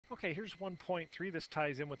Okay, here's 1.3. This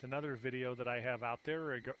ties in with another video that I have out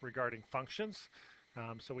there regarding functions.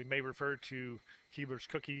 So we may refer to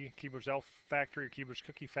Keebler's Elf Factory or Keebler's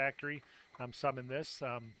Cookie Factory, some in this.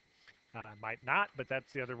 Might not, but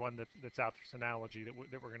that's the other one that's out there, this analogy that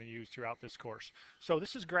we're going to use throughout this course. So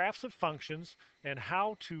this is graphs of functions and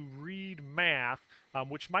how to read math,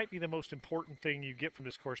 which might be the most important thing you get from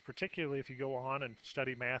this course, particularly if you go on and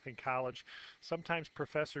study math in college. Sometimes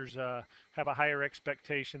professors have a higher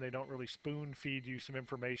expectation. They don't really spoon feed you some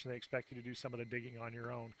information. They expect you to do some of the digging on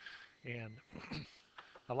your own. And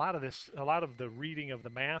a lot of the reading of the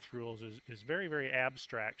math rules is very, very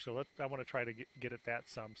abstract. So I want to try to get at that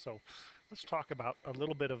some. So let's talk about a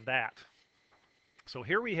little bit of that. So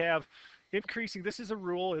here we have increasing, this is a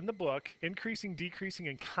rule in the book, increasing, decreasing,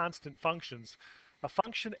 and constant functions. A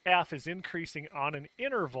function f is increasing on an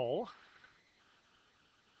interval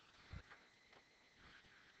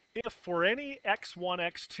if for any x1,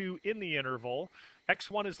 x2 in the interval,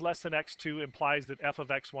 x1 is less than x2 implies that f of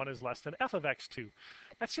x1 is less than f of x2.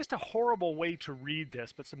 That's just a horrible way to read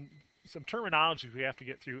this, but some terminology we have to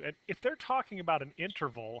get through. And if they're talking about an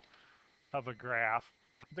interval of a graph,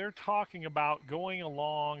 they're talking about going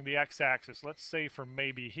along the x-axis. Let's say from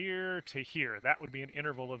maybe here to here. That would be an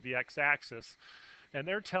interval of the x-axis. And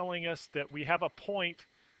they're telling us that we have a point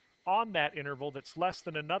on that interval that's less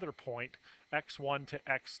than another point, x1 to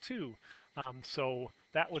x2. So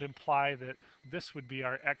that would imply that this would be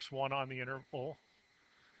our x1 on the interval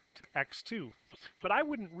to x2. But I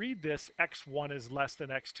wouldn't read this x1 is less than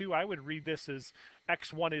x2. I would read this as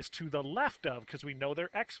x1 is to the left of, because we know they're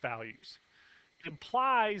x values. It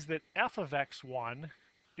implies that f of x1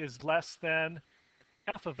 is less than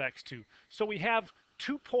f of x2. So we have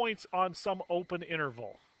 2 points on some open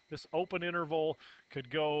interval. This open interval could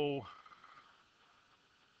go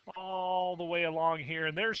all the way along here,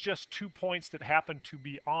 and there's just 2 points that happen to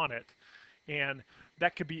be on it. And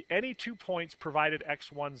that could be any 2 points provided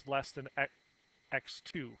x1's less than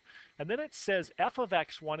x2. And then it says f of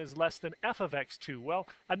x1 is less than f of x2. Well,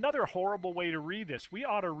 another horrible way to read this. We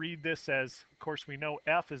ought to read this as, of course, we know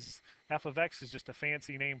f of x is just a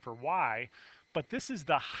fancy name for y, but this is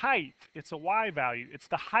the height. It's a y value. It's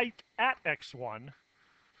the height at x1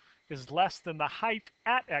 is less than the height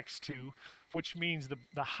at x2, which means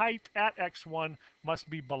the height at x1 must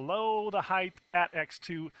be below the height at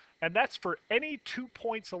x2, and that's for any 2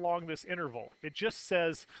 points along this interval. It just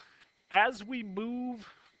says as we move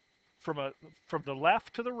from the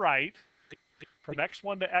left to the right, from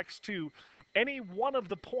x1 to x2, any one of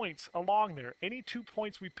the points along there, any 2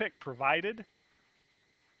 points we pick, provided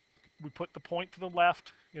we put the point to the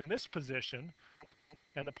left in this position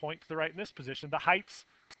and the point to the right in this position, the heights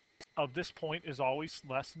of this point is always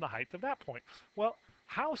less than the height of that point. Well,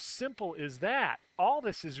 how simple is that? All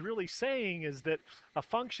this is really saying is that a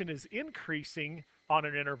function is increasing on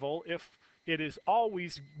an interval if it is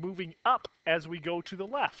always moving up as we go to the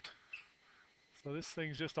left. So this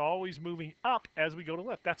thing's just always moving up as we go to the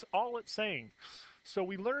left. That's all it's saying. So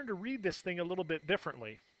we learn to read this thing a little bit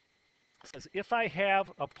differently. It says if I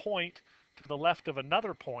have a point to the left of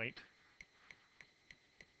another point,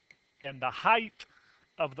 and the height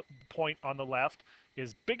of the point on the left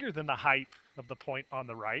is bigger than the height of the point on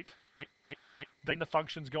the right, then the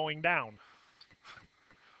function's going down.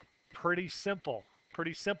 Pretty simple,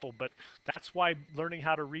 but that's why learning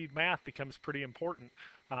how to read math becomes pretty important.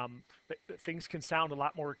 Things can sound a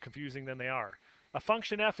lot more confusing than they are. A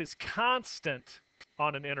function f is constant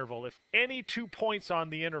on an interval if any 2 points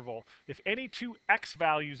on the interval, if any 2 x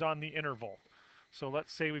values on the interval. So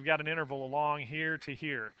let's say we've got an interval along here to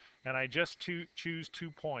here, and I just choose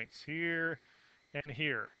 2 points, here and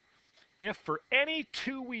here. If for any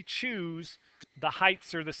 2 we choose, the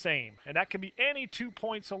heights are the same. And that can be any 2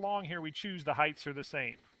 points along here we choose, the heights are the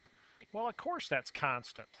same. Well, of course that's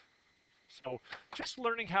constant. So just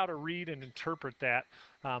learning how to read and interpret that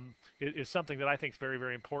is something that I think is very,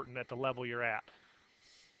 very important at the level you're at.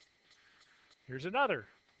 Here's another.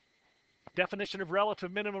 Definition of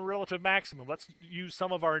relative minimum, relative maximum. Let's use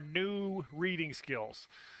some of our new reading skills.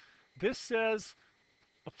 This says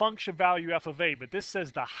a function value f of a, but this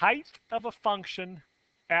says the height of a function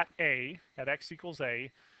at a, at x equals a,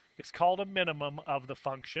 is called a minimum of the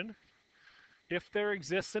function if there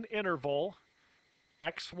exists an interval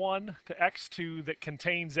x1 to x2 that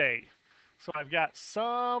contains a. So I've got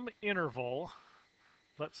some interval,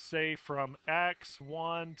 let's say from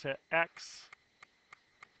x1 to x2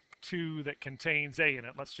 that contains a in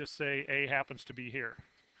it. Let's just say a happens to be here,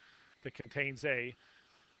 that contains a,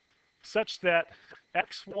 such that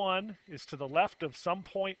x1 is to the left of some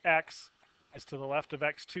point x is to the left of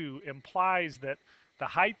x2 implies that the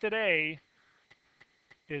height at a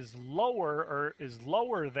is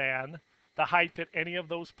lower than the height at any of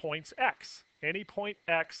those points x. Any point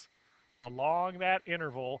x along that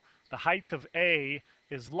interval, the height of A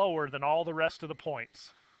is lower than all the rest of the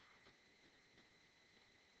points.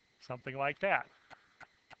 Something like that.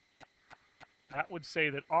 That would say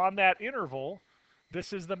that on that interval,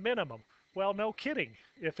 this is the minimum. Well, no kidding.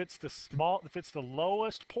 If it's the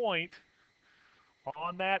lowest point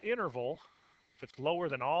on that interval, if it's lower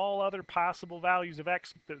than all other possible values of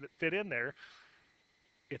x that fit in there,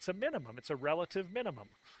 it's a minimum. It's a relative minimum.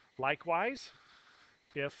 Likewise,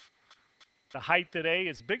 if the height at A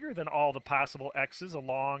is bigger than all the possible x's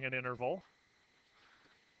along an interval,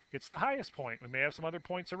 it's the highest point. We may have some other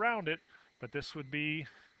points around it, but this would be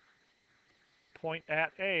point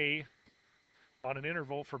at A on an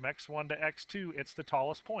interval from x1 to x2. It's the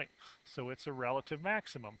tallest point, so it's a relative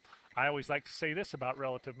maximum. I always like to say this about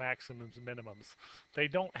relative maximums and minimums. They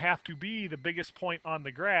don't have to be the biggest point on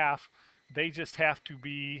the graph. They just have to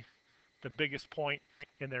be the biggest point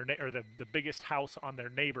in their, or the biggest house on their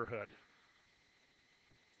neighborhood.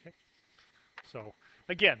 Okay. So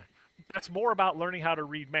again, that's more about learning how to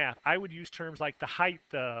read math. I would use terms like the height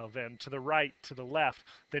of, and to the right, to the left,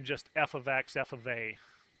 than just f of x, f of a.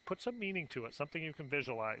 Put some meaning to it, something you can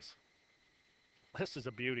visualize. This is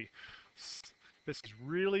a beauty. This is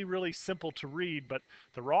really, really simple to read, but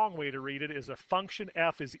the wrong way to read it is a function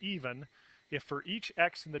f is even if for each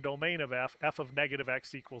x in the domain of f, f of negative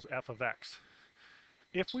x equals f of x.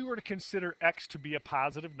 If we were to consider x to be a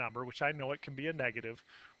positive number, which I know it can be a negative,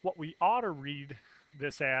 what we ought to read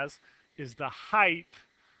this as is the height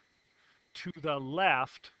to the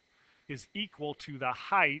left is equal to the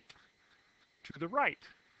height to the right.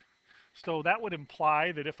 So that would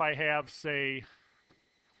imply that if I have, say,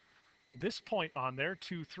 this point on there,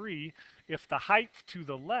 2, 3, if the height to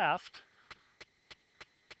the left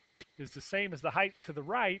is the same as the height to the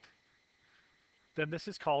right, then this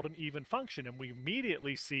is called an even function. And we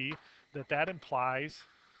immediately see that that implies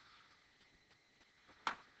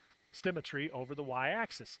symmetry over the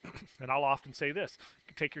y-axis. And I'll often say this: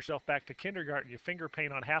 you take yourself back to kindergarten, you finger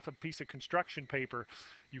paint on half a piece of construction paper,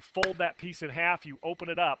 you fold that piece in half, you open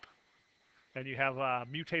it up, and you have a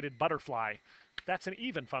mutated butterfly. That's an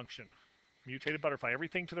even function. Mutated butterfly.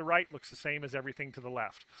 Everything to the right looks the same as everything to the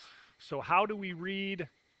left. So how do we read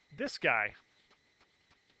this guy?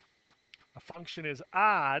 A function is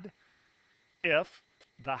odd if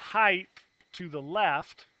the height to the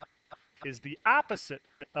left is the opposite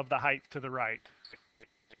of the height to the right,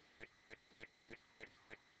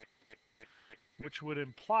 which would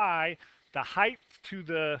imply the height to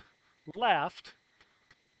the left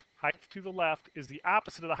is the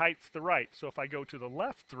opposite of the height to the right. So if I go to the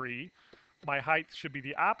left 3, my height should be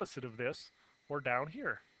the opposite of this, or down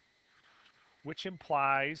here, which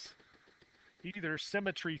implies either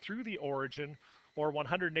symmetry through the origin or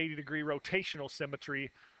 180-degree rotational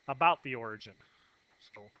symmetry about the origin.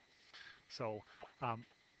 So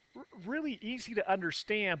really easy to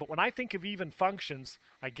understand, but when I think of even functions,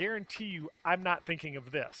 I guarantee you I'm not thinking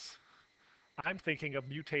of this. I'm thinking of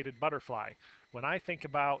mutated butterfly. When I think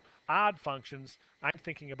about odd functions, I'm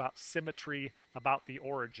thinking about symmetry about the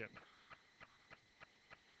origin.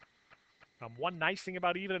 One nice thing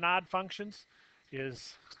about even and odd functions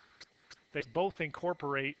is they both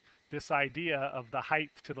incorporate this idea of the height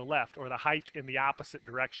to the left, or the height in the opposite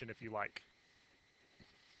direction, if you like.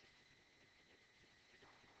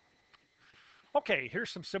 Okay, here's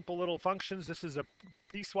some simple little functions. This is a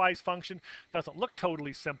piecewise function. Doesn't look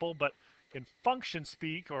totally simple, but in function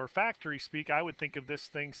speak or factory speak, I would think of this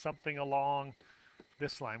thing something along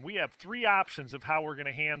this line. We have 3 options of how we're going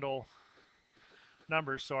to handle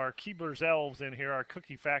numbers. So our Keebler's elves in here, our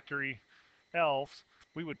cookie factory elves,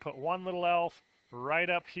 we would put one little elf right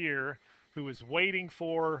up here who is waiting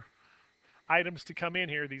for items to come in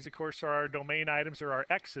here. These, of course, are our domain items, or our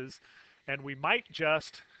x's, and we might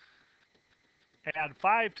just add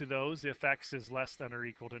 5 to those if x is less than or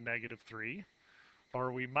equal to -3,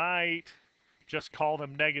 or we might just call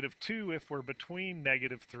them -2 if we're between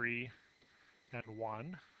 -3 and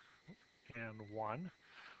 1 and 1,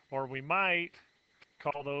 or we might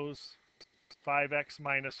call those 5x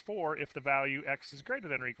minus 4 if the value x is greater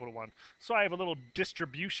than or equal to 1. So I have a little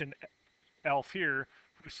distribution elf here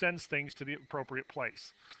who sends things to the appropriate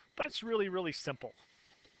place. But it's really, really simple.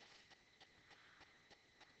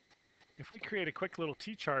 If we create a quick little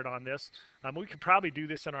t-chart on this, we could probably do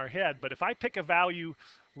this in our head, but if I pick a value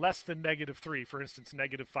less than -3, for instance,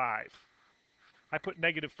 -5, I put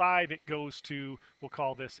 -5, it goes to, we'll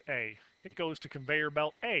call this A. It goes to conveyor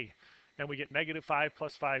belt A, and we get -5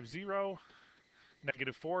 plus 5, 0.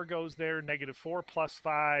 -4 goes there, -4 plus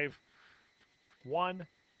 5, 1.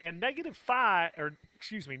 And negative 5, or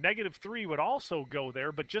excuse me, negative 3 would also go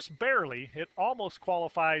there, but just barely. It almost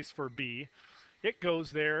qualifies for B. It goes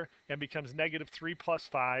there and becomes negative 3 plus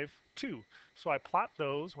 5, 2. So I plot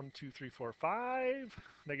those, 1, 2, 3, 4, 5,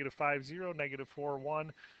 negative 5, 0, negative 4,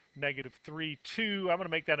 1, negative 3, 2. I'm going to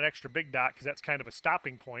make that an extra big dot because that's kind of a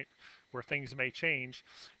stopping point where things may change.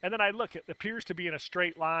 And then I look, it appears to be in a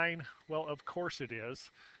straight line. Well, of course it is.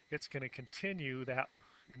 It's going to continue that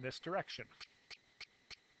in this direction.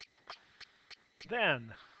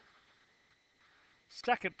 Then,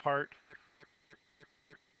 second part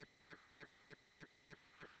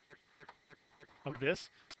of this,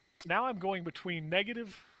 now I'm going between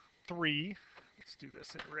negative 3, let's do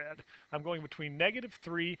this in red, I'm going between negative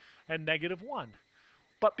 3 and negative 1.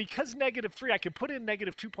 But because negative 3, I can put in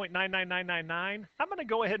negative 2.99999, I'm going to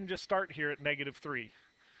go ahead and just start here at negative 3.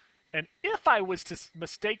 And if I was to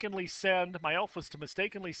mistakenly send, my elf was to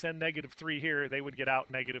mistakenly send negative 3 here, they would get out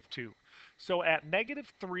negative 2. So at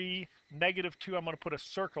negative 3, negative 2, I'm going to put a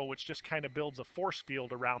circle, which just kind of builds a force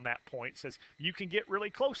field around that point. It says you can get really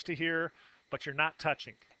close to here, but you're not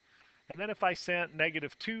touching. And then if I send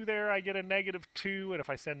negative 2 there, I get a negative 2. And if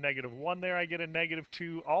I send negative 1 there, I get a negative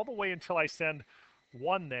 2, all the way until I send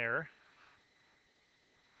 1 there,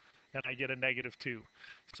 and I get a negative 2.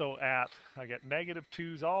 So I get negative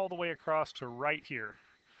 2s all the way across to right here.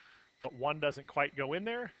 But 1 doesn't quite go in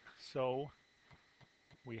there, so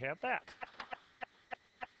we have that.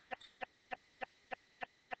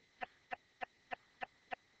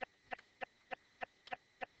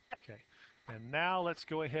 Okay, and now let's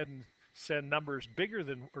go ahead and send numbers bigger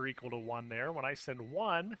than or equal to 1 there. When I send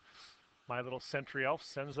 1, my little sentry elf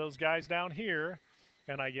sends those guys down here,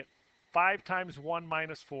 and I get 5 times 1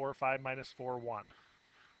 minus 4, 5 minus 4, 1.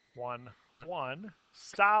 1, 1,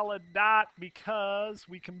 solid dot because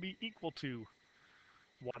we can be equal to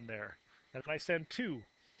 1 there. And then I send 2.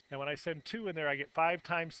 And when I send 2 in there, I get 5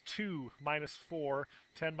 times 2 minus 4,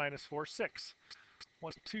 10 minus 4, 6.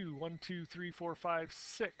 1, 2, 1, 2, 3, 4, 5,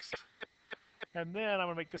 6. And then I'm going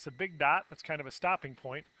to make this a big dot. That's kind of a stopping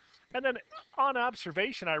point. And then on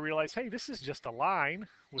observation, I realize, hey, this is just a line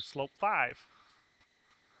with slope 5.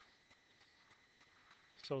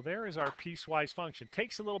 So there is our piecewise function.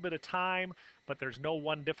 Takes a little bit of time, but there's no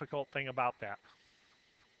one difficult thing about that.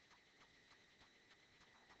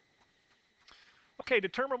 Okay,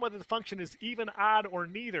 determine whether the function is even, odd, or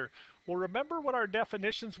neither. Well, remember what our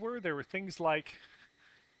definitions were? There were things like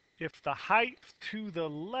if the height to the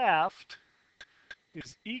left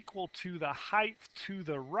is equal to the height to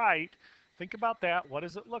the right, think about that. What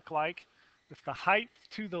does it look like? If the height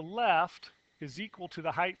to the left is equal to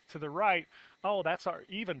the height to the right, oh, that's our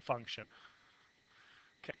even function.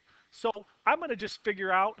 Okay, so I'm going to just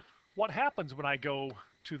figure out what happens when I go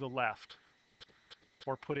to the left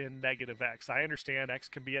or put in negative x. I understand x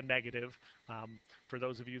can be a negative for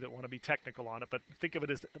those of you that want to be technical on it, but think of it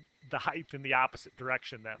as the height in the opposite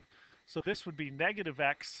direction then. So this would be negative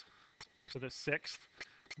x to the 6th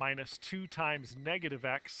minus 2 times negative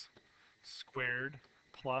x squared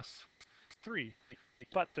plus 3.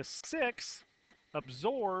 But the 6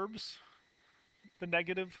 absorbs the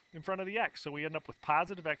negative in front of the x, so we end up with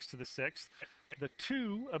positive x to the 6th. The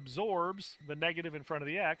 2 absorbs the negative in front of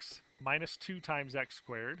the x, minus 2 times x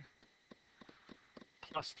squared,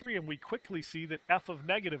 plus 3, and we quickly see that f of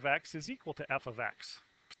negative x is equal to f of x.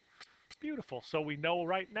 Beautiful. So we know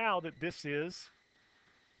right now that this is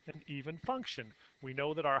an even function. We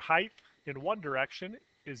know that our height in one direction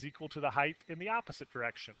is equal to the height in the opposite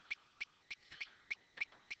direction.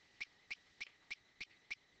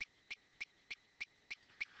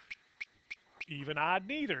 Even, odd,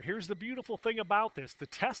 neither. Here's the beautiful thing about this. The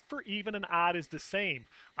test for even and odd is the same.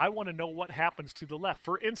 I want to know what happens to the left.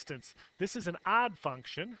 For instance, this is an odd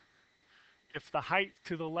function if the height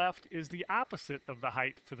to the left is the opposite of the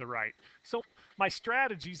height to the right. So my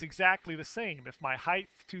strategy is exactly the same. If my height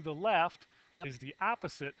to the left is the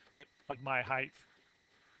opposite of my height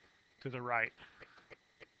to the right.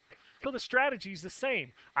 So the strategy is the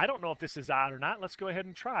same. I don't know if this is odd or not. Let's go ahead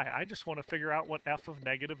and try. I just want to figure out what f of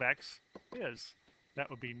negative x is. That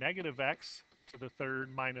would be negative x to the 3rd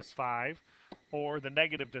minus 5, or the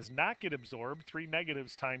negative does not get absorbed. 3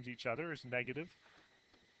 negatives times each other is negative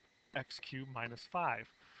x cubed minus 5.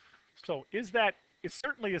 So is that, it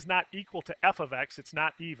certainly is not equal to f of x. It's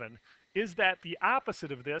not even. Is that the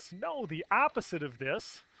opposite of this? No, the opposite of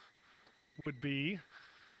this would be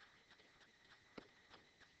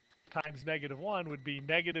times negative 1 would be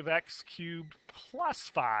negative x cubed plus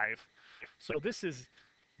 5. So this is,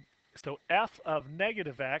 so f of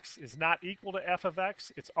negative x is not equal to f of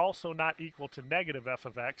x. It's also not equal to negative f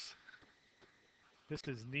of x. This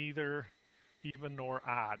is neither even nor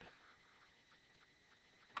odd.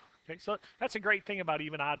 Okay, so that's a great thing about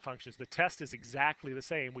even odd functions. The test is exactly the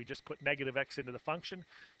same. We just put negative x into the function,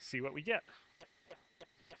 see what we get.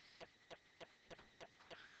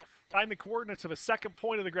 Find the coordinates of a second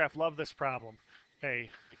point of the graph. Love this problem. Okay.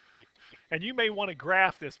 And you may want to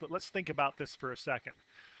graph this, but let's think about this for a second.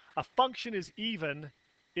 A function is even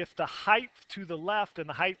if the height to the left and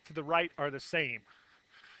the height to the right are the same.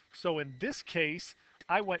 So in this case,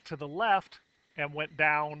 I went to the left and went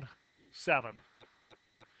down 7.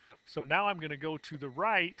 So now I'm going to go to the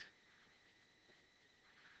right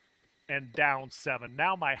and down 7.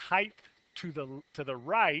 Now my height to the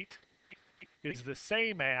right is the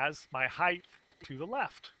same as my height to the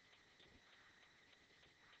left.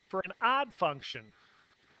 For an odd function,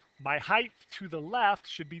 my height to the left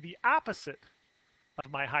should be the opposite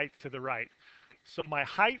of my height to the right. So my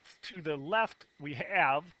height to the left we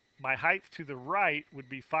have, my height to the right would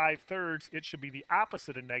be 5/3. It should be the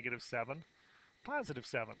opposite of -7,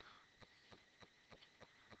 +7.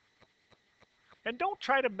 And don't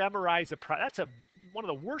try to memorize that's one of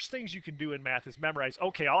the worst things you can do in math is memorize.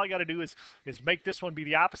 Okay, all I got to do is make this one be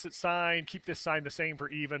the opposite sign, keep this sign the same for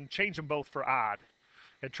even, change them both for odd,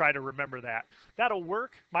 and try to remember that. That'll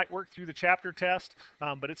work, might work through the chapter test,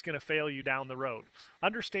 but it's going to fail you down the road.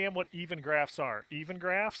 Understand what even graphs are. Even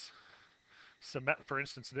graphs, for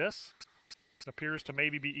instance, this appears to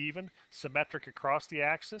maybe be even, symmetric across the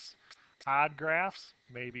axis. Odd graphs,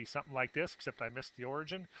 maybe something like this, except I missed the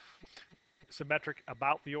origin. Symmetric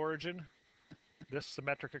about the origin, this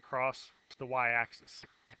symmetric across the y-axis.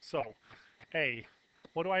 So, A,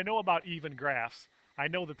 what do I know about even graphs? I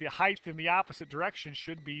know that the height in the opposite direction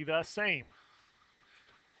should be the same.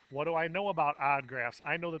 What do I know about odd graphs?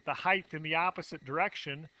 I know that the height in the opposite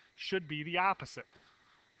direction should be the opposite.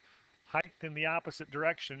 Height in the opposite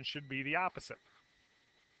direction should be the opposite.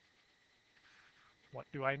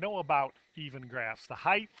 What do I know about even graphs? The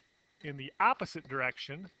height in the opposite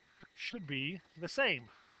direction should be the same.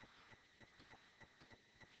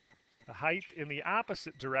 The height in the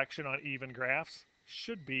opposite direction on even graphs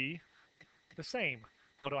should be the same.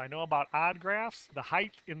 What do I know about odd graphs? The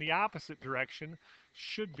height in the opposite direction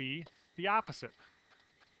should be the opposite.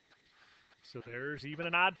 So there's even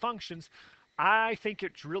and odd functions. I think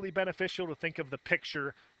it's really beneficial to think of the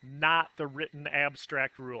picture, not the written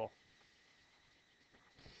abstract rule.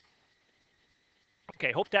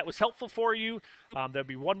 Okay, hope that was helpful for you. There'll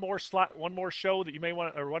be one more show that you may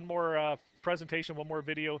want, or one more presentation, one more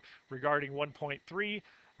video regarding 1.3.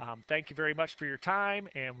 Thank you very much for your time,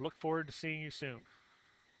 and look forward to seeing you soon.